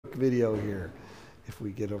video here if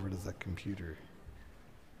we get over to the computer.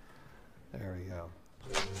 There we go.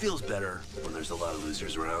 Feels better when there's a lot of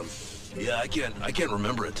losers around. Yeah, I can't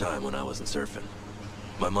remember a time when I wasn't surfing.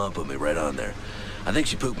 My mom put me right on there. I think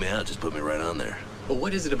she pooped me out, just put me right on there. Well,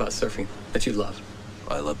 what is it about surfing that you love?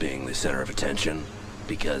 I love being the center of attention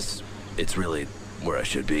because it's really where I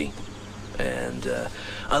should be. And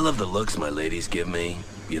I love the looks my ladies give me,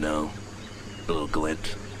 you know, a little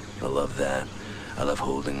glint. I love that. I love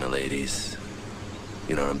holding the ladies.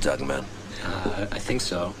 You know what I'm talking about? I think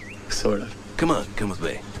so. Sort of. Come on, come with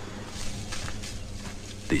me.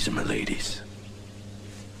 These are my ladies.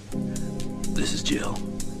 This is Jill.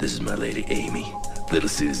 This is my lady Amy. Little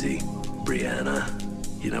Susie. Brianna.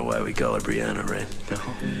 You know why we call her Brianna, right? No.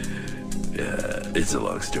 Yeah, it's a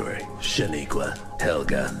long story. Shaniqua,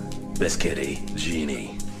 Helga, Miss Kitty,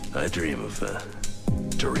 Jeannie. I dream of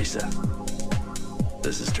Teresa.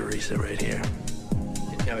 This is Teresa right here.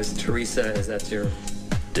 Now, is that your...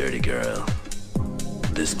 Dirty girl.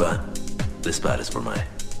 This spot is for my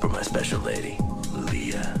special lady,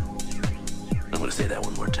 Leah. I'm gonna say that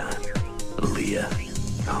one more time. Leah.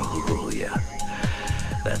 Oh, yeah.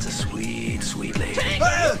 That's a sweet, sweet lady. Tank,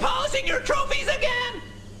 are you polishing your trophies again?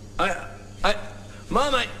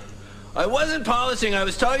 Mom, I wasn't polishing. I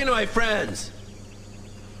was talking to my friends.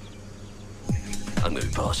 I'm gonna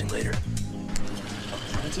be polishing later.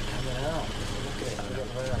 When's it coming out?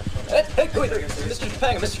 Hey, wait, Mr.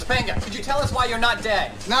 Topanga, could you tell us why you're not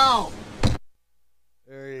dead? No!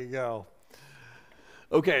 There you go.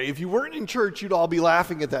 Okay, if you weren't in church, you'd all be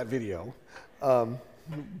laughing at that video.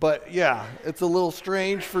 But yeah, it's a little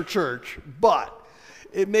strange for church, but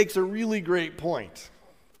it makes a really great point.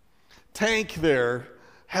 Tank there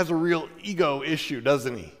has a real ego issue,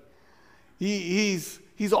 doesn't he?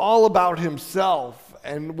 He's all about himself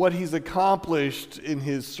and what he's accomplished in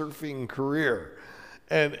his surfing career.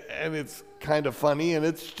 And it's kind of funny, and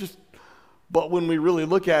it's just, but when we really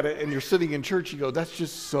look at it and you're sitting in church, you go, that's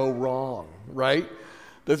just so wrong, right?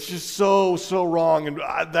 That's just so wrong, and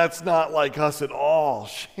that's not like us at all.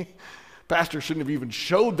 Pastor shouldn't have even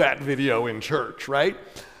showed that video in church, right?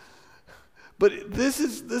 But this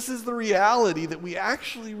is the reality that we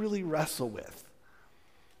actually really wrestle with.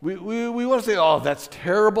 We want to say, oh, that's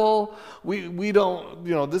terrible. We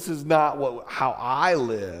don't, this is not how I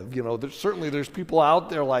live. There's people out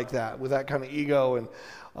there like that with that kind of ego and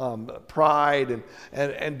pride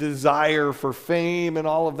and desire for fame and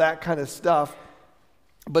all of that kind of stuff,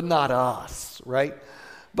 but not us, right?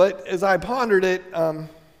 But as I pondered it,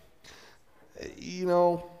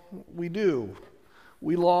 we do.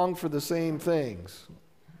 We long for the same things.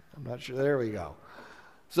 I'm not sure. There we go.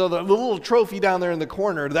 So the little trophy down there in the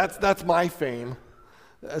corner, that's my fame.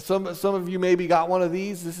 Some of you maybe got one of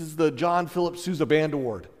these. This is the John Philip Sousa Band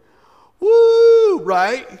Award. Woo,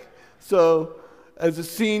 right? So as a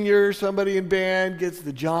senior, somebody in band gets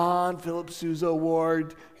the John Philip Sousa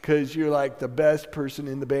Award because you're like the best person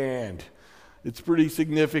in the band. It's pretty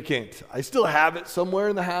significant. I still have it somewhere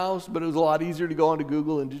in the house, but it was a lot easier to go onto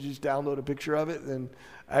Google and to just download a picture of it than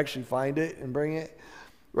actually find it and bring it.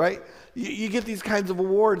 Right? You get these kinds of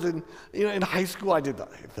awards, and in high school I did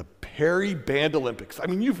the Perry Band Olympics. I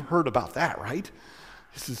mean, you've heard about that, right?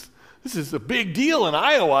 This is a big deal in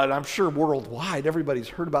Iowa, and I'm sure worldwide everybody's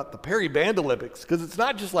heard about the Perry Band Olympics, because it's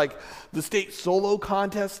not just like the state solo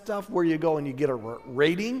contest stuff where you go and you get a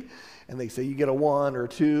rating, and they say you get a 1 or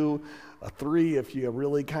 2, a 3 if you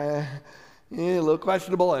really kind of a little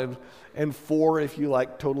questionable, and 4 if you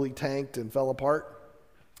like totally tanked and fell apart.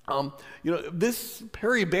 This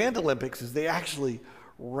Perry Band Olympics is they actually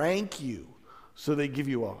rank you. So they give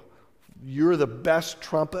you you're the best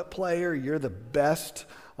trumpet player, you're the best,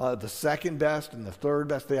 the second best, and the third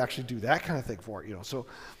best. They actually do that kind of thing for it, So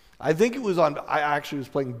I think it was I actually was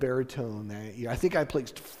playing baritone that year. I think I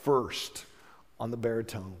placed first on the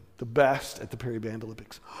baritone, the best at the Perry Band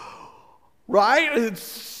Olympics. Right?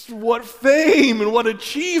 It's what fame and what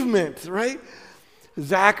achievement, right?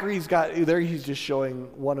 Zachary's got, there he's just showing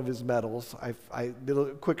one of his medals. I did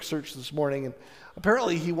a quick search this morning, and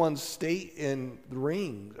apparently he won state in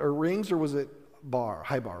rings, or was it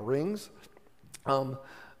high bar, rings? That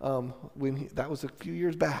was a few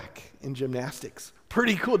years back in gymnastics.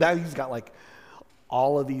 Pretty cool. Now he's got like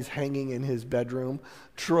all of these hanging in his bedroom,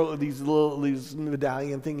 these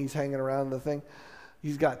medallion thingies hanging around the thing.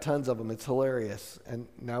 He's got tons of them. It's hilarious. And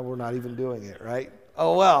now we're not even doing it, right?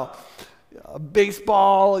 Oh, well.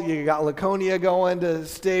 Baseball, you got Laconia going to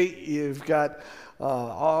state, you've got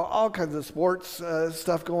all kinds of sports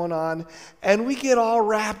stuff going on, and we get all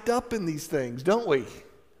wrapped up in these things, don't we?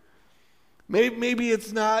 Maybe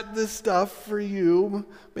it's not this stuff for you,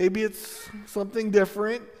 maybe it's something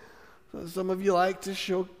different, Some of you like to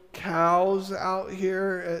show cows out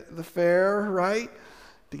here at the fair, right?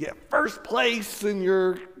 To get first place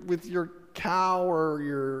with your cow or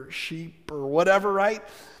your sheep or whatever, right?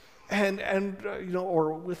 And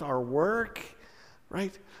or with our work,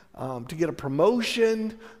 right? To get a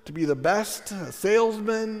promotion, to be the best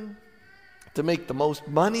salesman, to make the most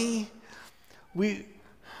money. We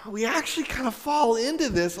actually kind of fall into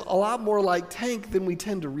this a lot more like Tank than we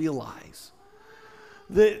tend to realize.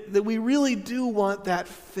 That we really do want that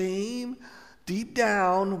fame deep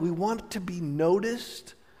down. We want to be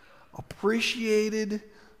noticed, appreciated,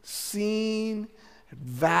 seen,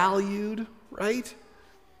 valued, right?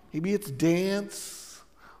 Maybe it's dance,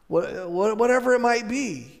 whatever it might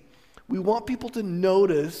be. We want people to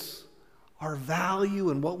notice our value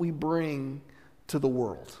and what we bring to the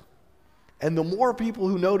world. And the more people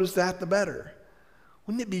who notice that, the better.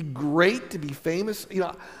 Wouldn't it be great to be famous?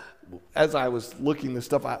 As I was looking this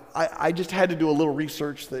stuff, I just had to do a little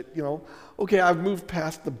research that, okay, I've moved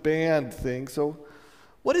past the band thing, so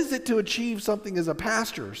what is it to achieve something as a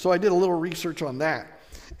pastor? So I did a little research on that.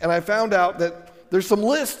 And I found out that there's some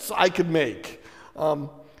lists I could make.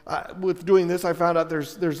 With doing this, I found out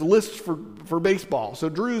there's lists for baseball. So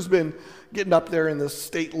Drew's been getting up there in the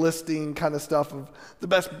state listing kind of stuff of the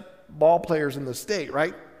best ball players in the state,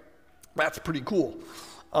 right? That's pretty cool.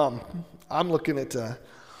 I'm looking at,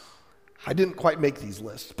 I didn't quite make these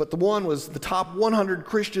lists, but the one was the top 100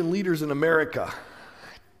 Christian leaders in America.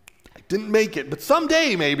 I didn't make it, but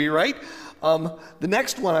someday maybe, right? The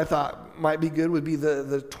next one I thought might be good would be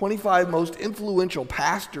the 25 most influential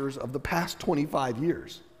pastors of the past 25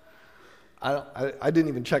 years. I didn't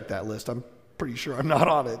even check that list. I'm pretty sure I'm not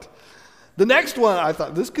on it. The next one I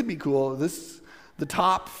thought, this could be cool. The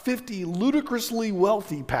top 50 ludicrously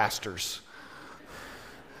wealthy pastors.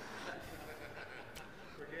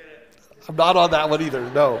 I'm not on that one either.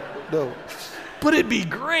 No. But it'd be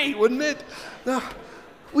great, wouldn't it? No.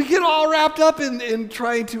 We get all wrapped up in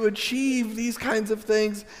trying to achieve these kinds of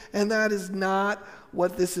things, and that is not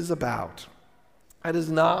what this is about. That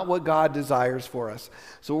is not what God desires for us.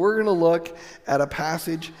 So we're going to look at a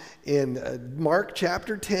passage in Mark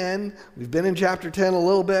chapter 10. We've been in chapter 10 a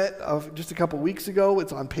little bit, just a couple weeks ago.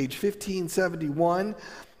 It's on page 1571,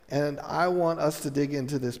 and I want us to dig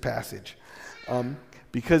into this passage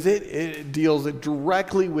because it deals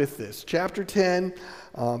directly with this. Chapter 10,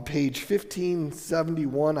 page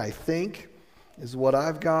 1571, I think, is what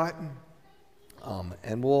I've got,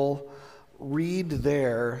 and we'll read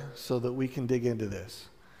there so that we can dig into this.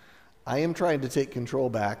 I am trying to take control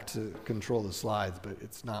back to control the slides, but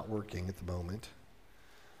it's not working at the moment.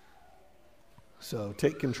 So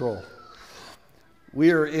take control. We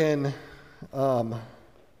are in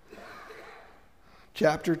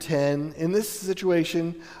chapter 10. In this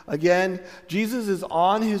situation, again, Jesus is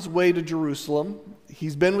on his way to Jerusalem.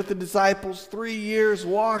 He's been with the disciples 3 years,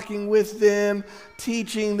 walking with them,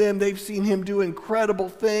 teaching them. They've seen him do incredible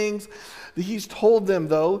things. He's told them,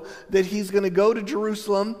 though, that he's going to go to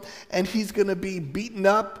Jerusalem and he's going to be beaten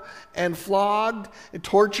up and flogged and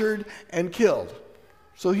tortured and killed.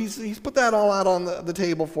 So he's put that all out on the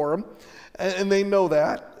table for them, and they know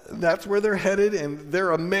that. That's where they're headed, and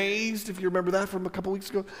they're amazed, if you remember that from a couple weeks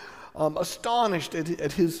ago, astonished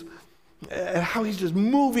at how he's just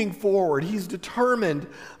moving forward. He's determined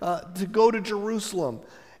to go to Jerusalem,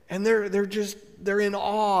 and they're in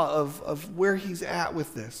awe of where he's at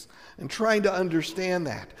with this and trying to understand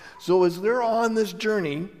that. So as they're on this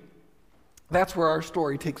journey, that's where our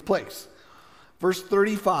story takes place. Verse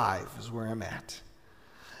 35 is where I'm at.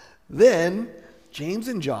 Then James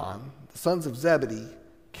and John, the sons of Zebedee,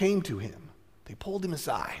 came to him. They pulled him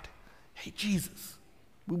aside. Hey, Jesus,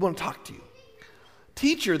 we want to talk to you.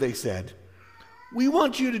 Teacher, they said, we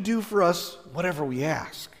want you to do for us whatever we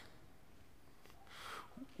ask.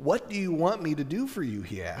 What do you want me to do for you?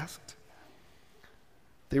 He asked.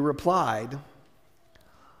 They replied,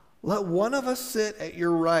 let one of us sit at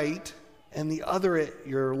your right and the other at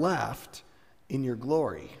your left in your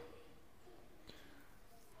glory.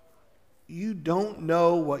 You don't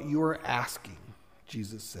know what you are asking,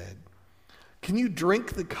 Jesus said. Can you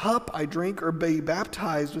drink the cup I drink or be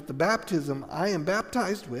baptized with the baptism I am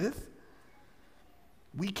baptized with?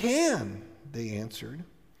 We can, they answered.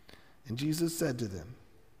 And Jesus said to them,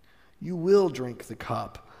 you will drink the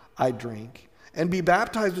cup I drink and be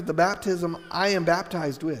baptized with the baptism I am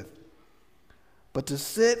baptized with. But to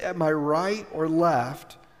sit at my right or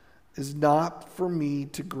left is not for me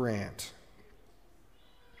to grant.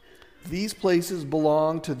 These places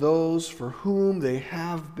belong to those for whom they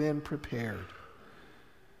have been prepared.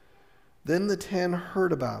 Then the 10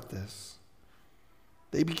 heard about this.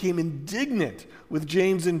 They became indignant with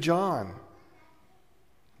James and John.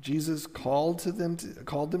 Jesus called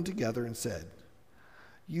them together and said,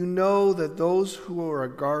 "You know that those who are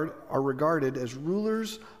regarded as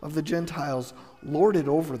rulers of the Gentiles lord it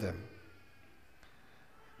over them,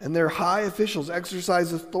 and their high officials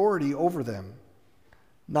exercise authority over them.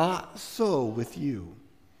 Not so with you.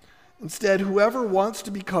 Instead, whoever wants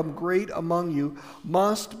to become great among you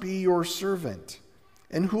must be your servant,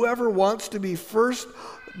 and whoever wants to be first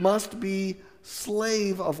must be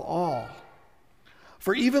slave of all.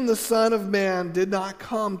 For even the Son of Man did not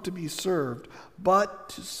come to be served, but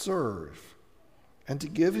to serve, and to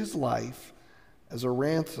give his life as a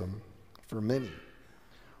ransom for many."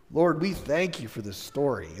 Lord, we thank you for this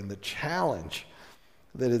story and the challenge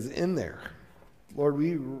that is in there. Lord,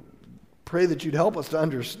 we pray that you'd help us to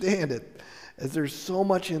understand it, as there's so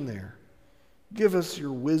much in there. Give us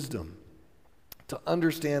your wisdom to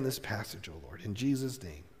understand this passage, O Lord. In Jesus'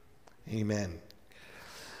 name, amen.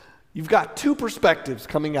 You've got two perspectives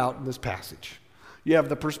coming out in this passage. You have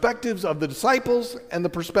the perspectives of the disciples and the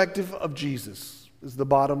perspective of Jesus, is the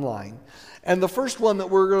bottom line. And the first one that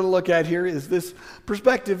we're going to look at here is this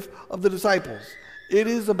perspective of the disciples. It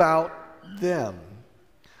is about them.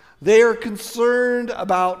 They are concerned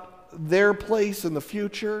about their place in the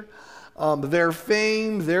future, their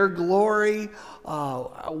fame, their glory,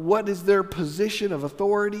 what is their position of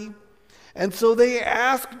authority. And so they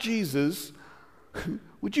ask Jesus,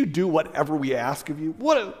 "Would you do whatever we ask of you?"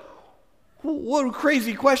 What a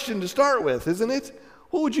crazy question to start with, isn't it?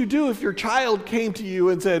 What would you do if your child came to you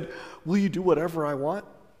and said, "Will you do whatever I want?"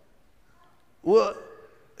 Well,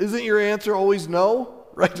 isn't your answer always no?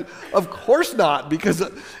 Right? Of course not, because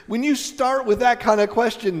when you start with that kind of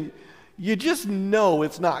question, you just know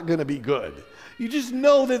it's not going to be good. You just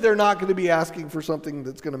know that they're not going to be asking for something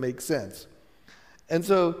that's going to make sense. And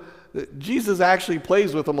so Jesus actually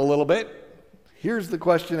plays with them a little bit. Here's the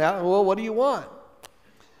question out, "Well, what do you want?"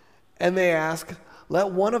 And they ask,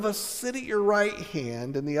 "Let one of us sit at your right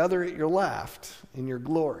hand and the other at your left in your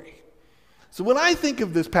glory." So when I think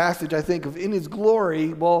of this passage, I think of in his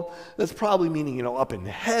glory. Well, that's probably meaning, up in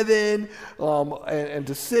heaven, and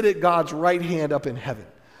to sit at God's right hand up in heaven.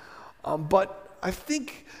 But I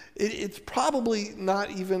think it's probably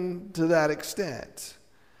not even to that extent.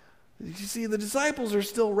 You see, the disciples are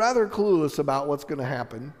still rather clueless about what's going to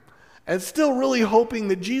happen, and still really hoping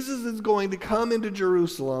that Jesus is going to come into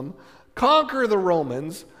Jerusalem, conquer the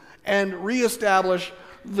Romans, and reestablish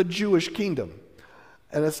the Jewish kingdom,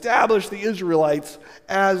 and establish the Israelites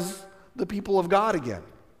as the people of God again.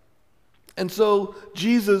 And so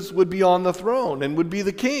Jesus would be on the throne and would be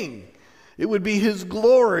the king. It would be his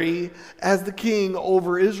glory as the king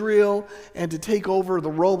over Israel and to take over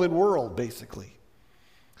the Roman world, basically.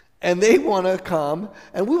 And they want to come,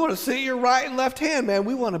 and we want to sit at your right and left hand, man.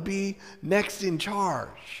 We want to be next in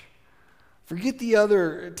charge. Forget the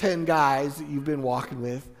other 10 guys that you've been walking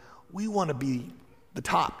with. We want to be the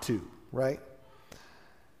top 2, right?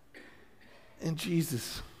 And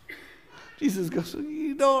Jesus goes,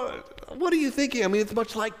 what are you thinking? I mean, it's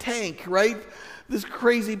much like Tank, right? This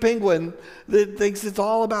crazy penguin that thinks it's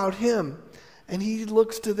all about him. And he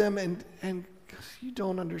looks to them and goes, "You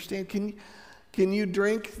don't understand. Can you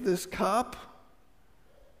drink this cup?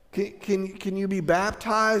 Can you be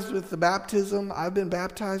baptized with the baptism I've been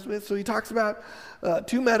baptized with?" So he talks about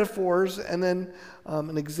 2 metaphors and then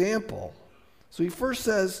an example. So he first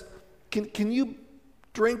says, can you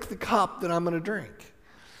drink the cup that I'm going to drink?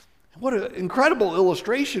 What an incredible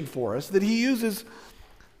illustration for us that he uses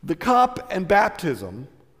the cup and baptism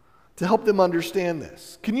to help them understand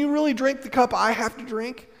this. Can you really drink the cup I have to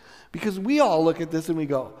drink? Because we all look at this and we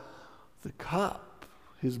go, the cup,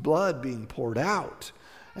 his blood being poured out.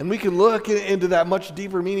 And we can look into that much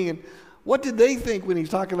deeper meaning. And what did they think when he's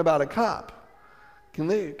talking about a cup? Can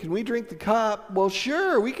we drink the cup? Well,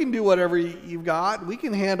 sure, we can do whatever you've got. We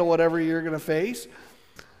can handle whatever you're going to face.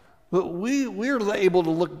 But we're able to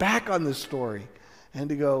look back on this story and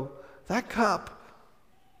to go, that cup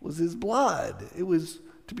was his blood. It was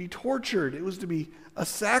to be tortured. It was to be a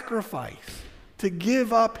sacrifice, to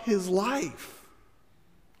give up his life.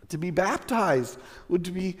 To be baptized would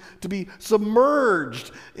to be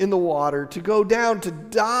submerged in the water, to go down, to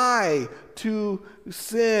die to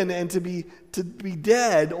sin, and to be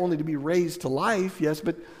dead, only to be raised to life, yes,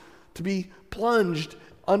 but to be plunged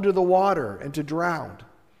under the water and to drown.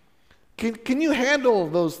 Can you handle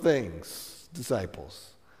those things,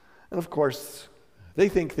 disciples? And of course, they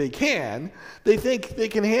think they can. They think they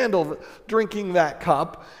can handle drinking that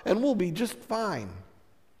cup, and we'll be just fine.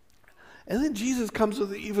 And then Jesus comes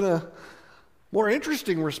with even a more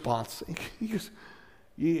interesting response. He goes,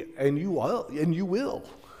 You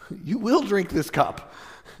will drink this cup,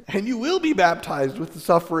 and you will be baptized with the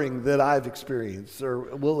suffering that I've experienced or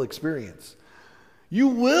will experience. You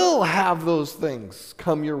will have those things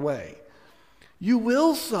come your way. You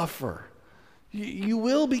will suffer. You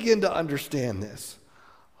will begin to understand this.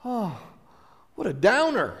 Oh, what a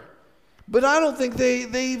downer. But I don't think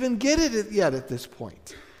they even get it yet at this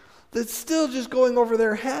point. That's still just going over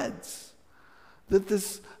their heads. That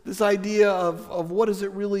this idea of what does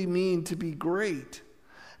it really mean to be great.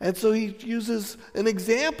 And so he uses an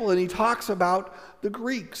example and he talks about the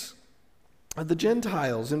Greeks, the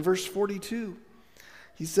Gentiles in verse 42.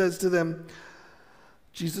 He says to them,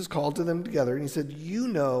 Jesus called to them together and he said, you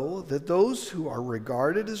know that those who are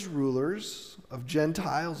regarded as rulers of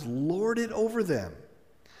Gentiles lord it over them,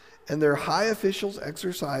 and their high officials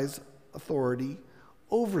exercise authority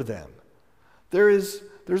over them. There's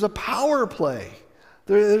a power play.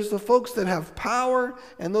 There's the folks that have power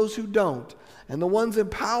and those who don't. And the ones in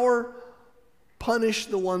power punish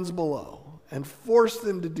the ones below and force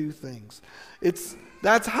them to do things.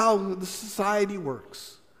 That's how the society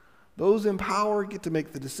works. Those in power get to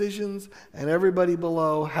make the decisions, and everybody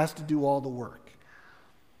below has to do all the work.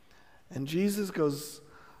 And Jesus goes,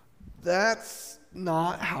 that's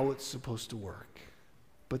not how it's supposed to work.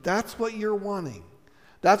 But that's what you're wanting.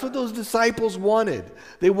 That's what those disciples wanted.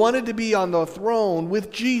 They wanted to be on the throne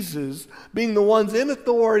with Jesus, being the ones in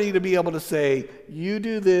authority to be able to say, you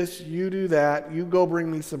do this, you do that, you go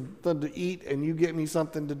bring me something to eat, and you get me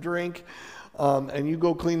something to drink, and you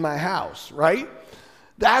go clean my house, right?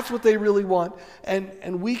 That's what they really want.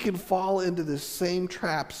 And we can fall into this same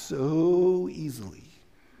trap so easily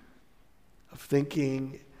of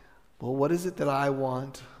thinking, well, what is it that I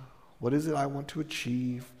want? What is it I want to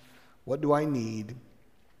achieve? What do I need?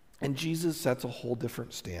 And Jesus sets a whole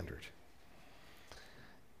different standard.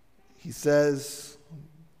 He says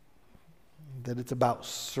that it's about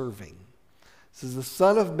serving. He says the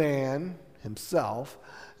Son of Man himself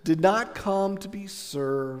did not come to be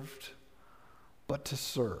served, but to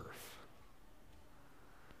serve.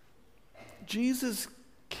 Jesus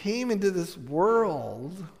came into this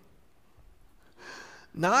world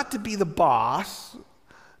not to be the boss,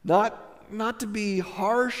 not to be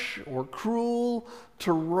harsh or cruel,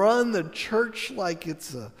 to run the church like it's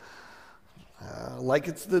the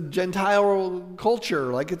Gentile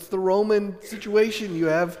culture, like it's the Roman situation. You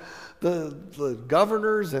have the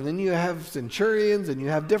governors, and then you have centurions, and you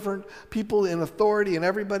have different people in authority, and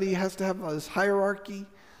everybody has to have this hierarchy.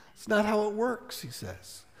 It's not how it works, he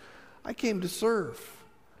says. I came to serve.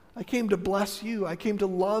 I came to bless you. I came to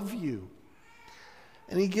love you.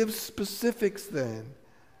 And he gives specifics then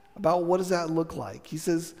about what does that look like. He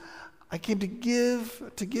says, I came to give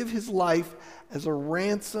his life as a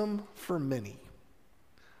ransom for many.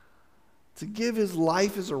 To give his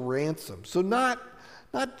life as a ransom. So not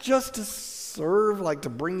just to serve, like to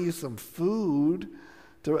bring you some food,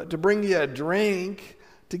 to bring you a drink,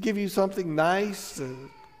 to give you something nice,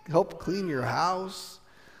 to help clean your house.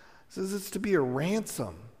 He says it's to be a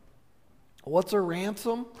ransom. What's a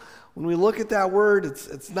ransom? When we look at that word,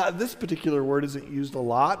 it's not, this particular word isn't used a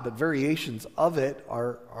lot, but variations of it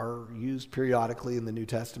are used periodically in the New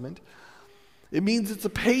Testament. It means it's a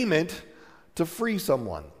payment to free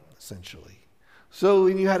someone, essentially. So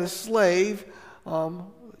when you had a slave,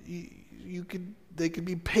 they could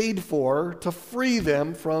be paid for to free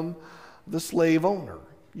them from the slave owner.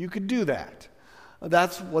 You could do that.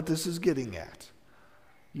 That's what this is getting at.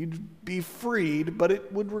 You'd be freed, but it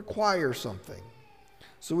would require something.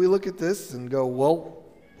 So we look at this and go, well,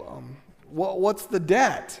 what's the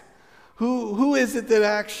debt? Who is it that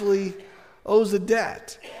actually owes a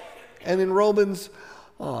debt? And in Romans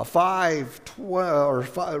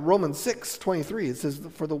 6:23, it says,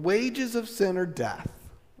 for the wages of sin are death.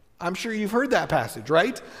 I'm sure you've heard that passage,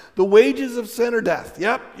 right? The wages of sin are death.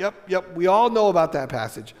 Yep. We all know about that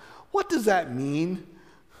passage. What does that mean?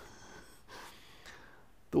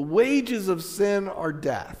 The wages of sin are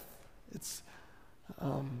death. It's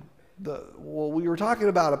we were talking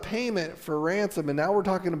about a payment for ransom, and now we're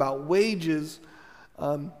talking about wages.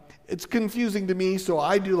 It's confusing to me, so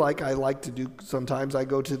I like to do sometimes. I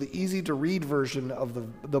go to the easy-to-read version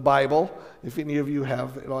of the Bible. If any of you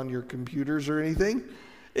have it on your computers or anything,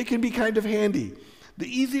 it can be kind of handy. The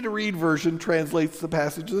easy-to-read version translates the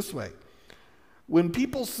passage this way. When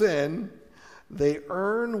people sin, they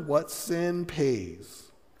earn what sin pays,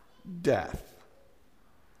 death.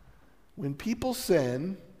 When people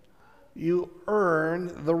sin, you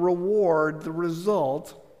earn the reward, the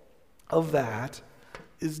result of that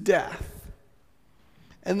is death.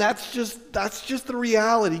 And that's just the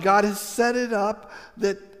reality. God has set it up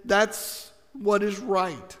that's what is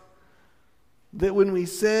right. That when we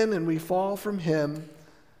sin and we fall from him,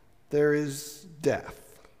 there is death.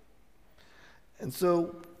 And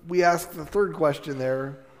so we ask the third question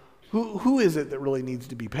there, who is it that really needs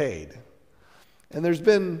to be paid? And there's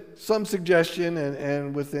been some suggestion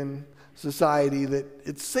and within society that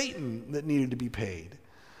it's Satan that needed to be paid.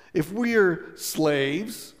 If we are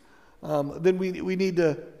slaves, then we need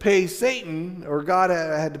to pay Satan, or God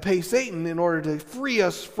had to pay Satan in order to free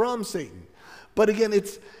us from Satan. But again,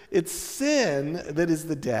 it's sin that is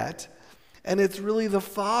the debt, and it's really the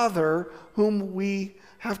Father whom we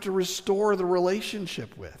have to restore the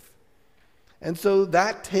relationship with. And so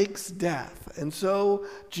that takes death. And so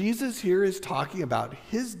Jesus here is talking about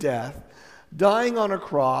his death, dying on a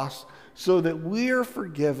cross, so that we are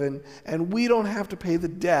forgiven and we don't have to pay the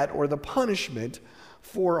debt or the punishment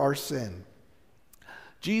for our sin.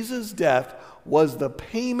 Jesus' death was the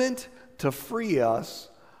payment to free us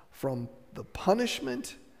from the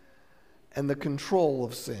punishment and the control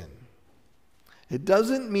of sin. It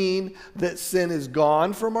doesn't mean that sin is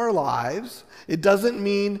gone from our lives. It doesn't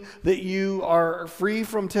mean that you are free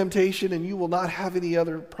from temptation and you will not have any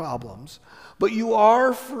other problems. But you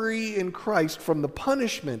are free in Christ from the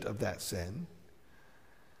punishment of that sin.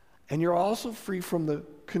 And you're also free from the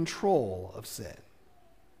control of sin.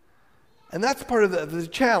 And that's part of the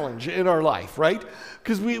challenge in our life, right?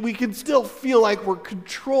 Because we can still feel like we're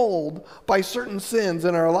controlled by certain sins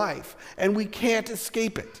in our life. And we can't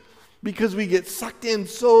escape it. Because we get sucked in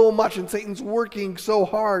so much, and Satan's working so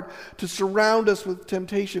hard to surround us with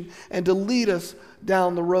temptation and to lead us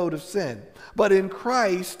down the road of sin. But in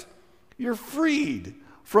Christ, you're freed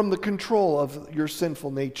from the control of your sinful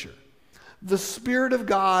nature. The Spirit of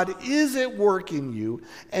God is at work in you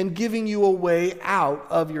and giving you a way out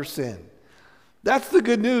of your sin. That's the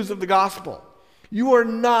good news of the gospel. You are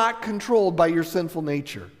not controlled by your sinful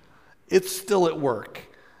nature. It's still at work.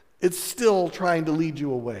 It's still trying to lead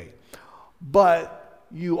you away. But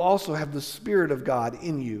you also have the Spirit of God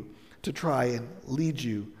in you to try and lead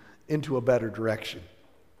you into a better direction,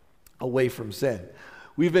 away from sin.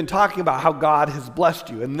 We've been talking about how God has blessed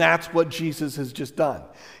you, and that's what Jesus has just done.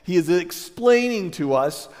 He is explaining to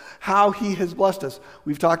us how he has blessed us.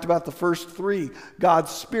 We've talked about the first three. God's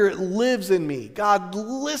Spirit lives in me. God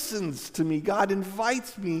listens to me. God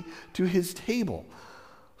invites me to his table.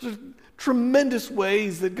 There's tremendous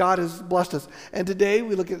ways that God has blessed us. And today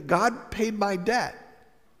we look at God paid my debt.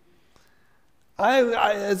 I,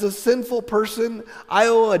 as a sinful person, I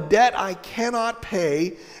owe a debt I cannot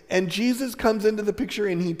pay, and Jesus comes into the picture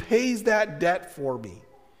and he pays that debt for me.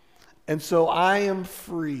 And so I am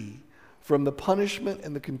free from the punishment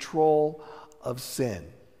and the control of sin.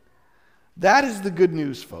 That is the good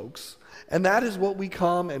news, folks. And that is what we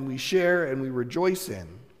come and we share and we rejoice in.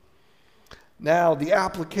 Now, the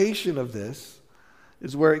application of this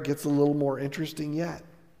is where it gets a little more interesting yet.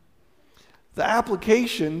 The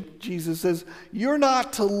application, Jesus says, you're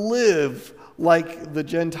not to live like the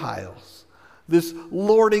Gentiles. This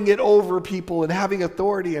lording it over people and having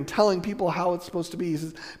authority and telling people how it's supposed to be. He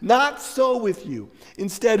says, not so with you.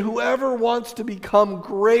 Instead, whoever wants to become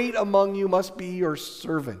great among you must be your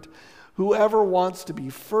servant. Whoever wants to be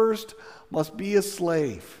first must be a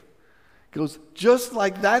slave. He goes, just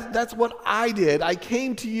like that, that's what I did. I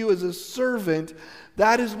came to you as a servant.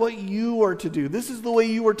 That is what you are to do. This is the way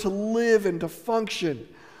you are to live and to function,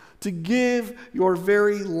 to give your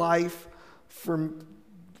very life for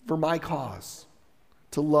my cause,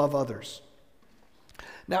 to love others.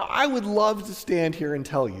 Now, I would love to stand here and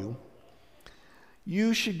tell you,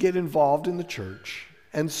 you should get involved in the church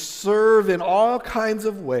and serve in all kinds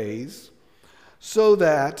of ways so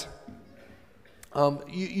that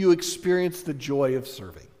you experience the joy of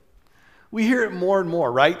serving. We hear it more and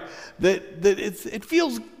more, right? That it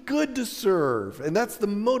feels good to serve, and that's the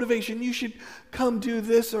motivation. You should come do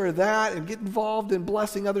this or that and get involved in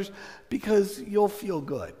blessing others because you'll feel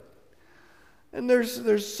good. And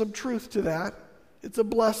there's some truth to that. It's a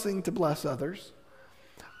blessing to bless others.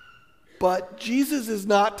 But Jesus is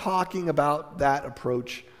not talking about that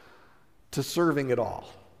approach to serving at all.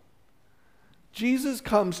 Jesus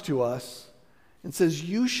comes to us and says,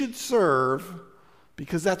 you should serve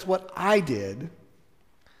because that's what I did.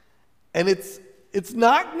 And it's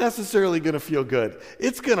not necessarily going to feel good.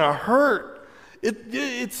 It's going to hurt.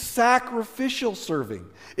 It's sacrificial serving.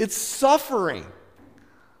 It's suffering.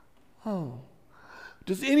 Oh.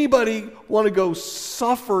 Does anybody want to go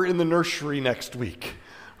suffer in the nursery next week?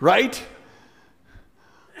 Right?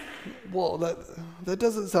 Well, that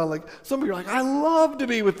doesn't sound like, some of you are like, I love to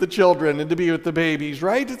be with the children and to be with the babies,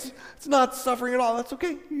 right? It's not suffering at all. That's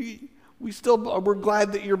okay. we're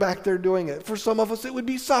glad that you're back there doing it. For some of us, it would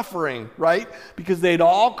be suffering, right? Because they'd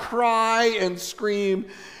all cry and scream,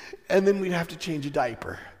 and then we'd have to change a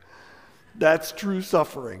diaper. That's true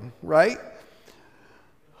suffering, right?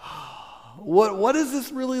 What does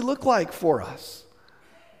this really look like for us?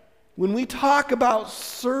 When we talk about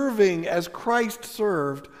serving as Christ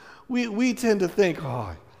served, we tend to think,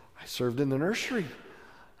 oh, I served in the nursery.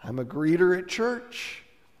 I'm a greeter at church.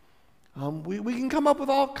 We can come up with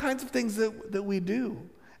all kinds of things that we do.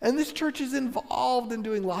 And this church is involved in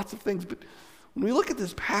doing lots of things. But when we look at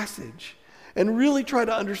this passage and really try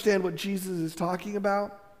to understand what Jesus is talking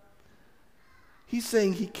about, he's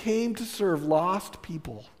saying he came to serve lost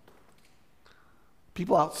people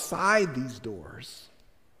outside these doors,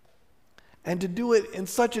 and to do it in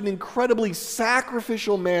such an incredibly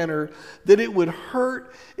sacrificial manner that it would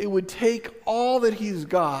hurt, it would take all that he's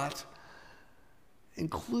got,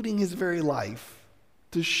 including his very life,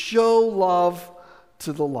 to show love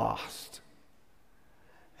to the lost.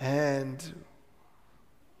 And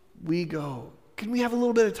we go, can we have a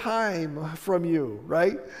little bit of time from you,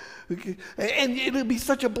 right? And it'll be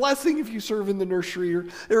such a blessing if you serve in the nursery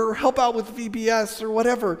or help out with VBS or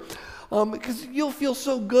whatever, because you'll feel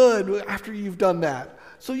so good after you've done that.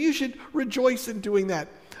 So you should rejoice in doing that.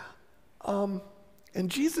 And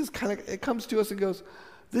Jesus it comes to us and goes,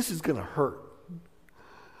 this is going to hurt.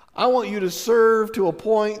 I want you to serve to a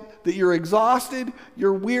point that you're exhausted,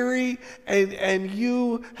 you're weary, and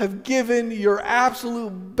you have given your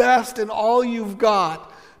absolute best and all you've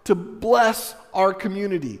got to bless our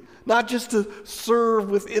community. Not just to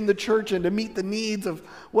serve within the church and to meet the needs of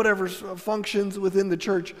whatever functions within the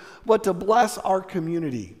church, but to bless our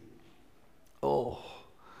community. Oh.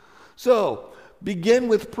 So, begin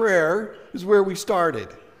with prayer is where we started.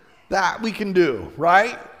 That we can do,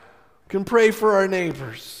 right? Can pray for our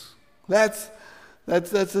neighbors. That's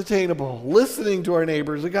attainable. Listening to our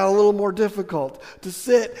neighbors, it got a little more difficult. To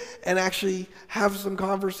sit and actually have some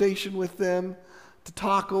conversation with them, to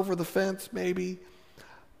talk over the fence maybe,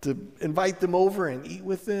 to invite them over and eat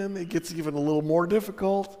with them, it gets even a little more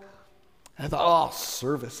difficult. I thought, oh,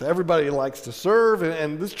 service. Everybody likes to serve,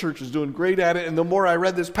 and this church is doing great at it. And the more I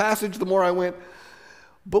read this passage, the more I went,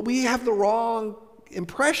 but we have the wrong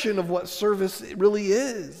impression of what service really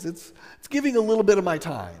is. It's giving a little bit of my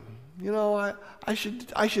time. You know, I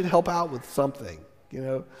should help out with something, you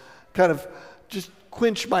know, kind of just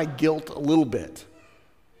quench my guilt a little bit.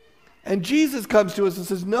 And Jesus comes to us and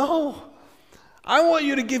says, no, I want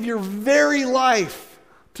you to give your very life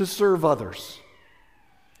to serve others.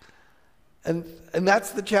 And that's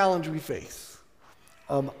the challenge we face.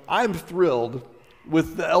 I'm thrilled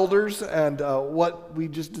with the elders and what we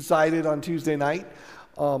just decided on Tuesday night.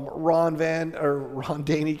 Ron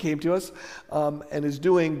Daney came to us and is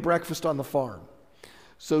doing breakfast on the farm.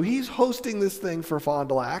 So he's hosting this thing for Fond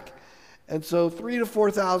du Lac. And so 3,000 to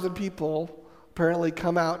 4,000 people apparently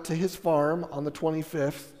come out to his farm on the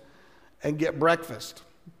 25th and get breakfast.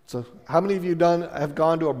 So how many of you have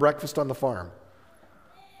gone to a breakfast on the farm?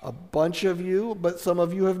 A bunch of you, but some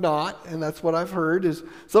of you have not, and that's what I've heard. Is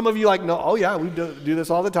some of you like, no, oh yeah, we do this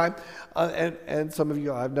all the time, and some of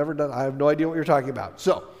you, I've never done. I have no idea what you're talking about.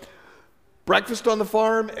 So, breakfast on the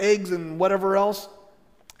farm, eggs and whatever else,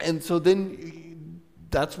 and so then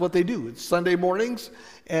that's what they do. It's Sunday mornings,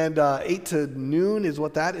 and 8 to noon is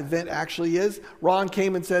what that event actually is. Ron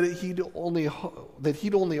came and said that he'd only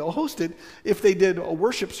host it if they did a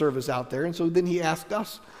worship service out there, and so then he asked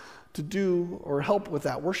us to do or help with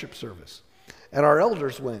that worship service. And our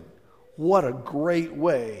elders went, what a great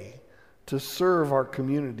way to serve our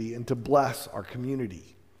community and to bless our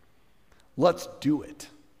community. Let's do it.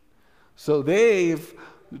 So they've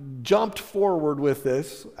jumped forward with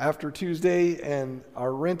this after Tuesday and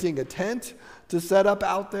are renting a tent to set up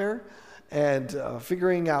out there and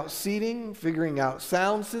figuring out seating, figuring out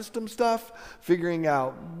sound system stuff, figuring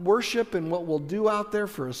out worship and what we'll do out there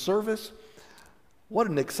for a service. What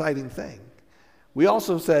an exciting thing. We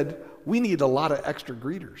also said we need a lot of extra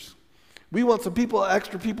greeters. We want some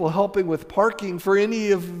extra people helping with parking for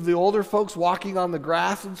any of the older folks walking on the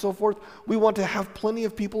grass and so forth. We want to have plenty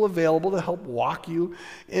of people available to help walk you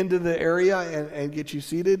into the area and get you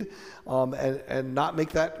seated and not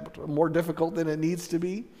make that more difficult than it needs to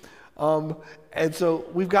be. And so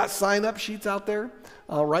we've got sign-up sheets out there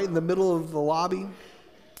right in the middle of the lobby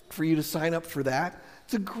for you to sign up for that.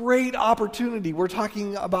 It's a great opportunity. We're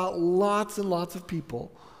talking about lots and lots of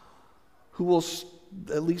people who will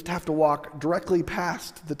at least have to walk directly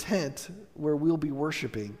past the tent where we'll be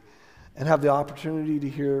worshiping and have the opportunity to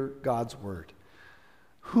hear God's word.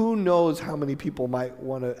 Who knows how many people might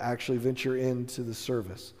want to actually venture into the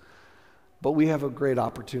service? But we have a great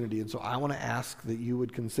opportunity, and so I want to ask that you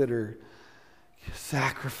would consider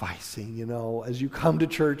sacrificing, as you come to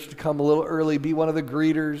church, to come a little early, be one of the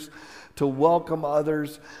greeters, to welcome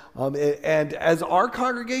others. And as our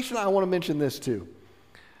congregation, I want to mention this too.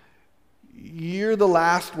 You're the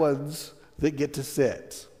last ones that get to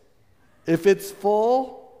sit. If it's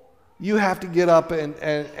full, you have to get up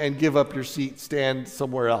and give up your seat, stand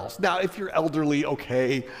somewhere else. Now, if you're elderly,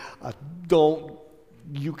 okay,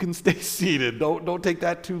 you can stay seated. Don't take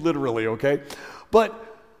that too literally, okay? But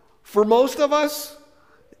for most of us,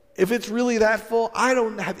 if it's really that full, I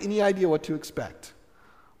don't have any idea what to expect.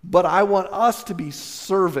 But I want us to be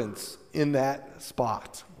servants in that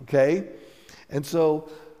spot, okay? And so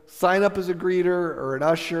sign up as a greeter or an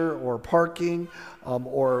usher or parking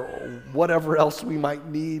or whatever else we might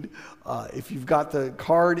need. If you've got the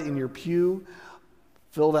card in your pew,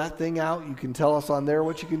 fill that thing out. You can tell us on there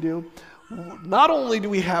what you can do. Not only do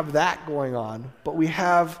we have that going on, but we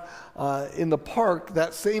have in the park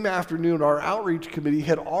that same afternoon, our outreach committee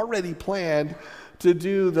had already planned to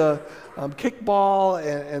do the kickball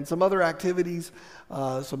and some other activities,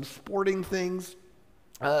 some sporting things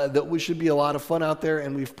that should be a lot of fun out there.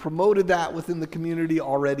 And we've promoted that within the community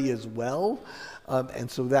already as well. And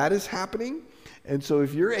so that is happening. And so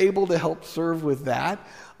if you're able to help serve with that,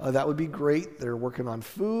 that would be great. They're working on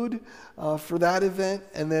food for that event,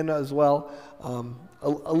 and then as well,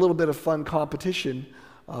 a little bit of fun competition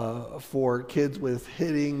for kids with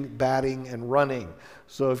hitting, batting, and running.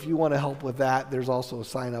 So if you want to help with that, there's also a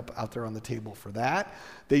sign up out there on the table for that.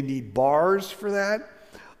 They need bars for that.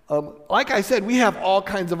 Like I said, we have all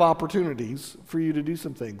kinds of opportunities for you to do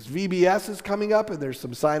some things. VBS is coming up, and there's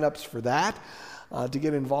some sign-ups for that to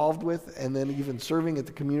get involved with, and then even serving at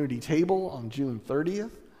the community table on June 30th.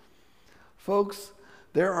 Folks,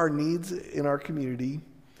 there are needs in our community,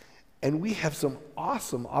 and we have some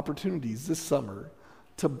awesome opportunities this summer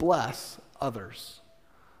to bless others,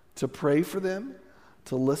 to pray for them,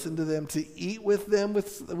 to listen to them, to eat with them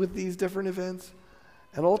with these different events,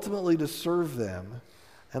 and ultimately to serve them.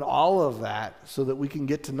 And all of that so that we can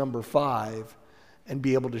get to number 5 and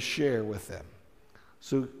be able to share with them.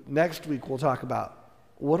 So next week we'll talk about,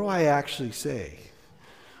 what do I actually say?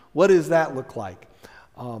 What does that look like?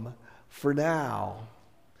 For now,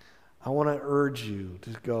 I want to urge you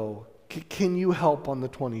to go, can you help on the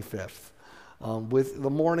 25th? With the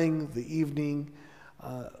morning, the evening,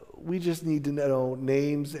 we just need to know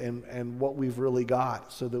names and what we've really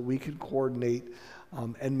got so that we can coordinate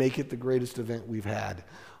and make it the greatest event we've had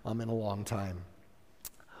in a long time.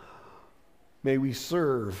 May we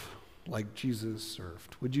serve like Jesus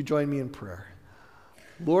served. Would you join me in prayer?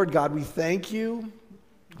 Lord God, we thank you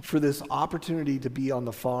for this opportunity to be on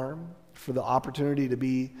the farm, for the opportunity to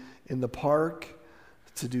be in the park,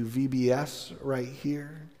 to do VBS right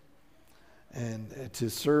here, and to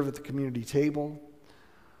serve at the community table.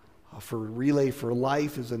 For Relay for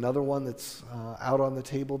Life is another one that's out on the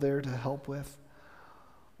table there to help with.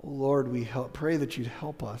 Oh Lord, we pray that you'd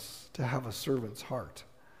help us to have a servant's heart,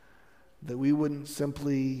 that we wouldn't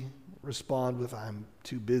simply respond with, I'm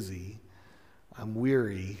too busy, I'm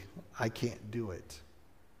weary, I can't do it.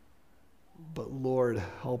 But Lord,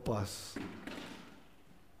 help us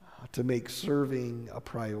to make serving a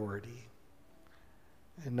priority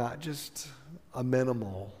and not just a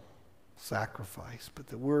minimal sacrifice, but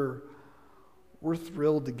that we're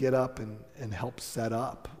thrilled to get up and help set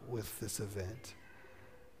up with this event.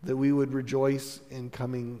 That we would rejoice in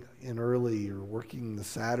coming in early or working the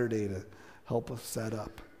Saturday to help us set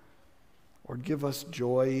up. Or give us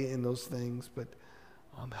joy in those things, but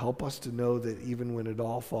help us to know that even when it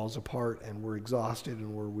all falls apart and we're exhausted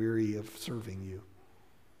and we're weary of serving you,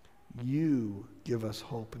 you give us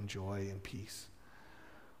hope and joy and peace.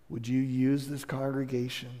 Would you use this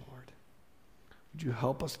congregation, Lord? Would you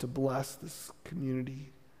help us to bless this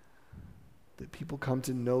community, that people come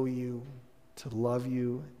to know you, to love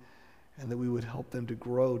you, and that we would help them to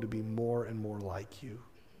grow to be more and more like you.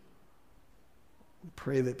 We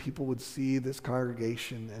pray that people would see this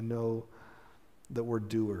congregation and know that we're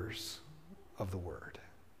doers of the word.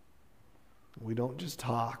 We don't just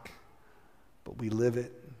talk, but we live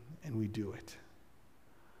it and we do it.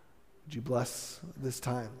 Would you bless this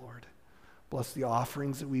time, Lord? Bless the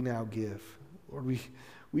offerings that we now give. Lord,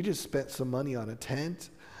 we just spent some money on a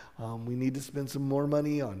tent. We need to spend some more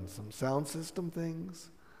money on some sound system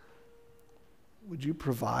things. Would you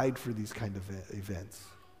provide for these kind of events?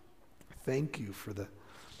 Thank you for the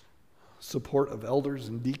support of elders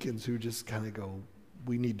and deacons who just kind of go,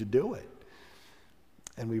 we need to do it.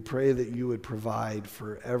 And we pray that you would provide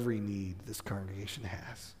for every need this congregation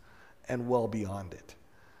has and well beyond it.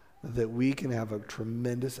 that we can have a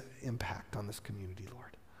tremendous impact on this community,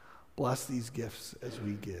 Lord. Bless these gifts as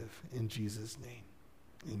we give. In Jesus' name,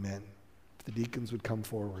 amen. If the deacons would come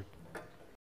forward.